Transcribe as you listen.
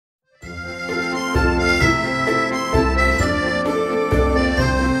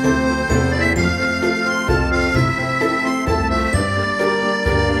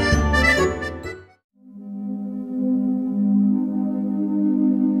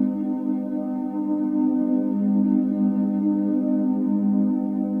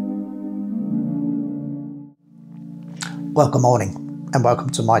Well, good morning and welcome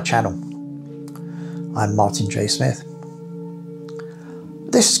to my channel. I'm Martin J. Smith.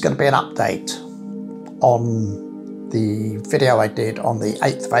 This is going to be an update on the video I did on the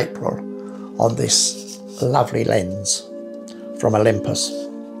 8th of April on this lovely lens from Olympus.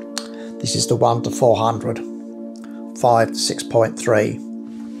 This is the 1:400, 5 to 6.3.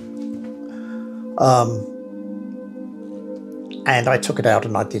 And I took it out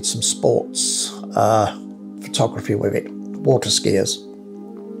and I did some sports photography with it, water skiers.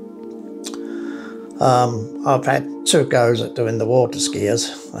 I've had 2 goes at doing the water skiers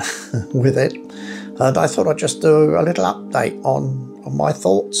with it, and I thought I'd just do a little update on my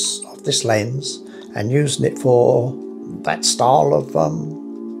thoughts of this lens and using it for that style of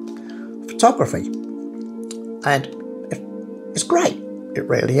photography. And it's great, it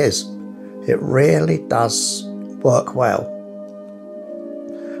really is. It really does work well.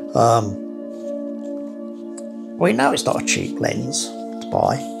 We know it's not a cheap lens to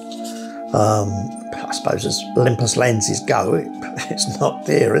buy. I suppose as Olympus lenses go, it's not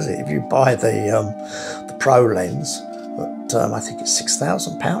dear, is it? If you buy the Pro lens, but I think it's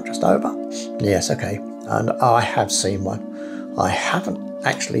 £6,000, just over. Yes, okay. And I have seen one. I haven't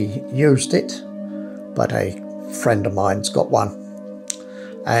actually used it, but a friend of mine's got one,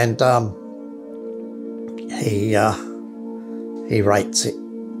 and he rates it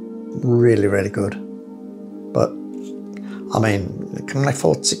really, really good. But I mean, can I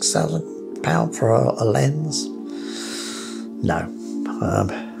afford £6,000 for a lens? No.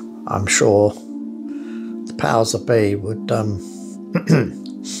 I'm sure the powers that be would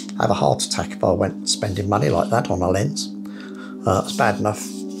have a heart attack if I went spending money like that on a lens. It's bad enough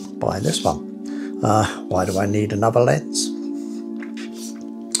buying this one. Why do I need another lens?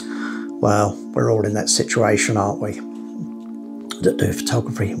 Well, we're all in that situation, aren't we, that do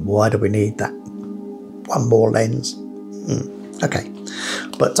photography? Why do we need that one more lens? Okay,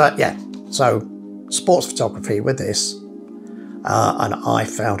 but yeah, so sports photography with this, and I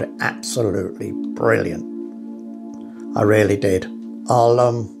found it absolutely brilliant. I really did. I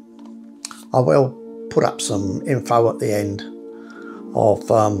will put up some info at the end of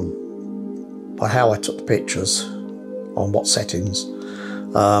how I took the pictures, on what settings,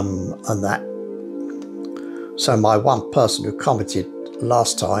 and that. So my one person who commented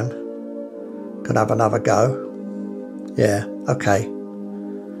last time can have another go. Yeah, okay.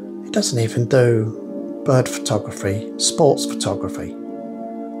 He doesn't even do bird photography, sports photography.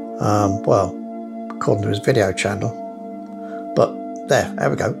 Well, according to his video channel. But there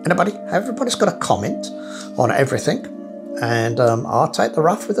we go. Everybody's got a comment on everything, and I'll take the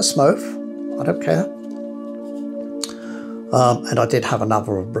rough with the smooth. I don't care. And I did have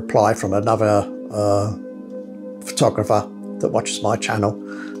another reply from another photographer that watches my channel,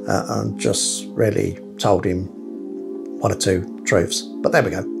 and just really told him 1 or 2 truths. But there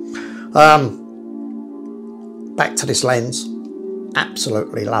we go. Back to this lens.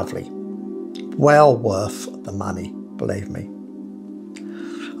 Absolutely lovely. Well worth the money, believe me.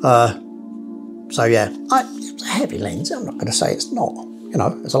 So yeah, it's a heavy lens. I'm not going to say it's not. You know,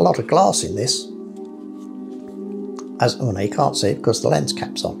 there's a lot of glass in this. No, you can't see it because the lens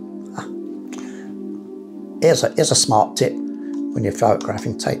cap's on. Here's a smart tip. When you're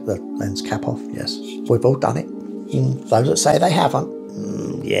photographing, take the lens cap off. Yes, we've all done it. Those that say they haven't,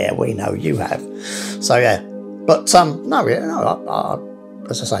 yeah, we know you have. So yeah, but no,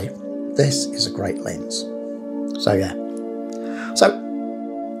 as I say, this is a great lens. So yeah, so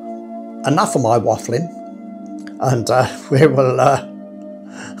enough of my waffling, and we will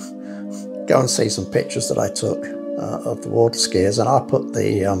go and see some pictures that I took of the water skiers, and I put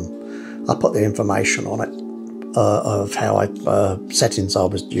the information on it of how settings I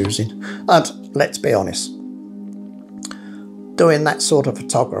was using. And let's be honest, doing that sort of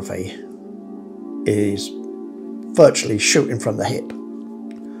photography is virtually shooting from the hip.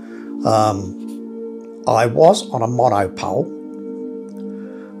 I was on a monopole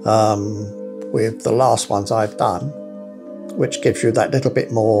with the last ones I've done, which gives you that little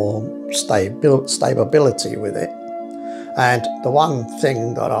bit more stability with it. And the one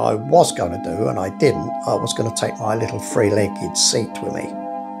thing that I was going to do, and I didn't, I was going to take my little 3-legged seat with me,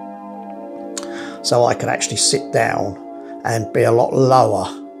 so I could actually sit down and be a lot lower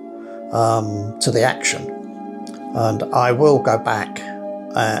to the action. And I will go back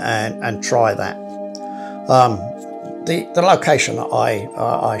and try that. The location that I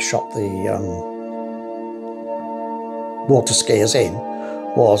shot the water skiers in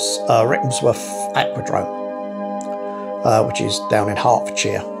was Rickmansworth Aquadrome, which is down in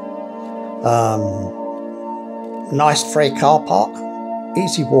Hertfordshire. Nice free car park,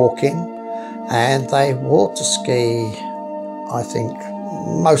 easy walking, and they water ski I think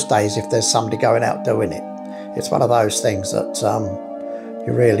most days, if there's somebody going out doing it, it's one of those things that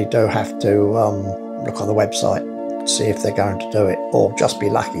you really do have to look on the website, see if they're going to do it, or just be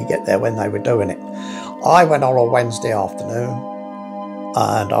lucky get there when they were doing it. I went on a Wednesday afternoon,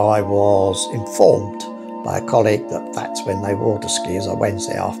 and I was informed by a colleague that that's when they water ski, is a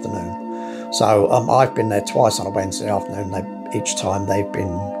Wednesday afternoon. So I've been there twice on a Wednesday afternoon. Each time they've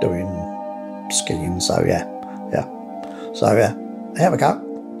been doing skiing. So yeah. So yeah, there we go.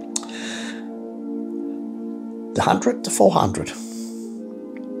 The 100 to 400,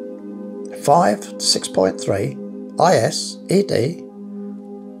 5 to 6.3, IS, ED,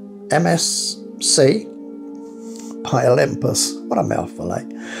 MSC by Olympus. What a mouthful, eh?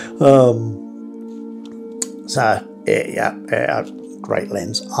 So yeah, great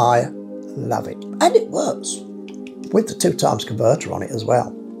lens. I love it, and it works with the 2x converter on it as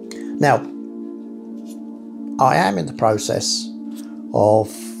well. Now, I am in the process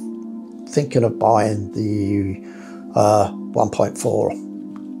of thinking of buying the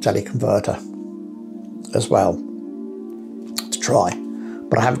 1.4 teleconverter as well to try,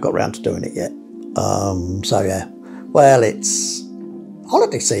 but I haven't got around to doing it yet. So yeah, well, it's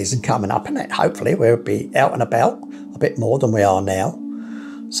holiday season coming up, isn't it? Hopefully we'll be out and about a bit more than we are now.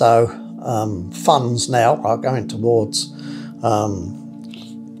 So funds now are going towards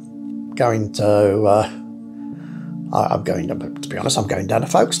I'm going to be honest, I'm going down to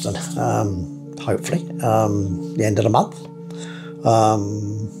Folkestone, hopefully, the end of the month.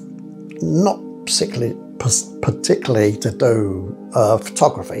 Not particularly to do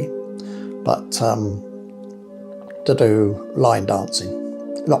photography, but to do line dancing.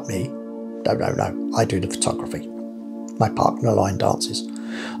 Not me, no, I do the photography. My partner line dances.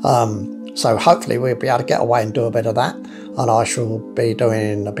 So hopefully we'll be able to get away and do a bit of that, and I shall be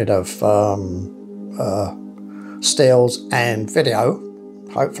doing a bit of stills and video,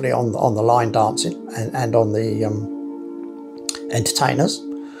 hopefully on the line dancing and on the entertainers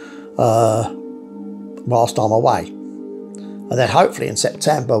whilst I'm away. And then hopefully in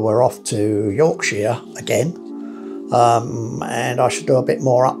September we're off to Yorkshire again, and I should do a bit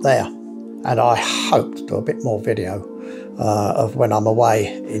more up there, and I hope to do a bit more video of when I'm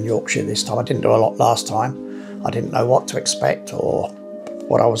away in Yorkshire this time. I didn't do a lot last time. I didn't know what to expect or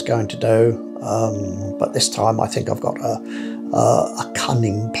what I was going to do, but this time I think I've got a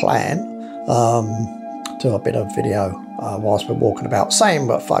cunning plan to do a bit of video whilst we're walking about.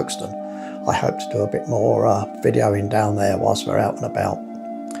 Same at Folkestone. I hope to do a bit more videoing down there whilst we're out and about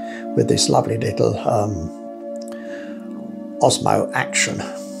with this lovely little Osmo Action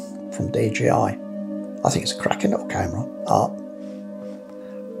from DJI. I think it's a cracking little camera.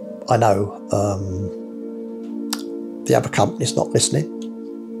 I know the other company's not listening.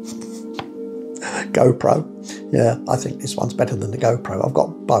 GoPro, yeah, I think this one's better than the GoPro. I've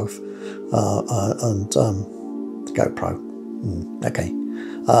got both, and the GoPro. Okay.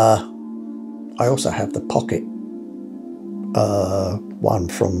 I also have the Pocket one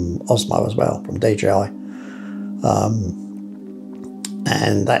from Osmo as well, from DJI,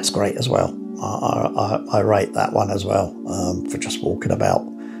 and that's great as well. I rate that one as well for just walking about.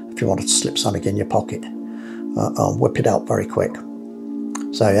 If you wanted to slip something in your pocket, whip it out very quick.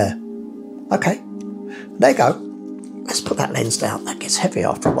 So yeah, okay, there you go. Let's put that lens down. That gets heavy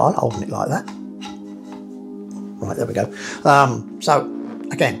after a while, holding it like that. Right, there we go. So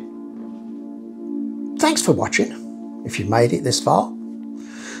again, thanks for watching if you made it this far,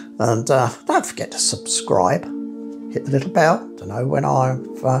 and don't forget to subscribe. Hit the little bell to know when I've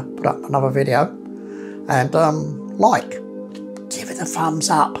put up another video, and like, give it a thumbs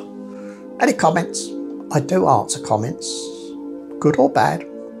up. Any comments? I do answer comments, good or bad.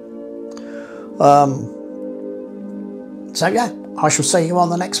 So yeah, I shall see you on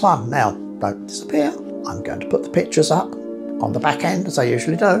the next one. Now, don't disappear. I'm going to put the pictures up on the back end as I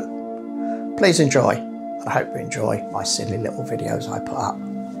usually do. Please enjoy, and I hope you enjoy my silly little videos I put up.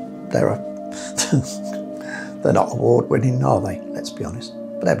 They're not award-winning, are they? Let's be honest.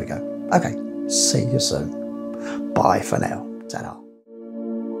 But there we go. Okay, see you soon. Bye for now. Ta-da.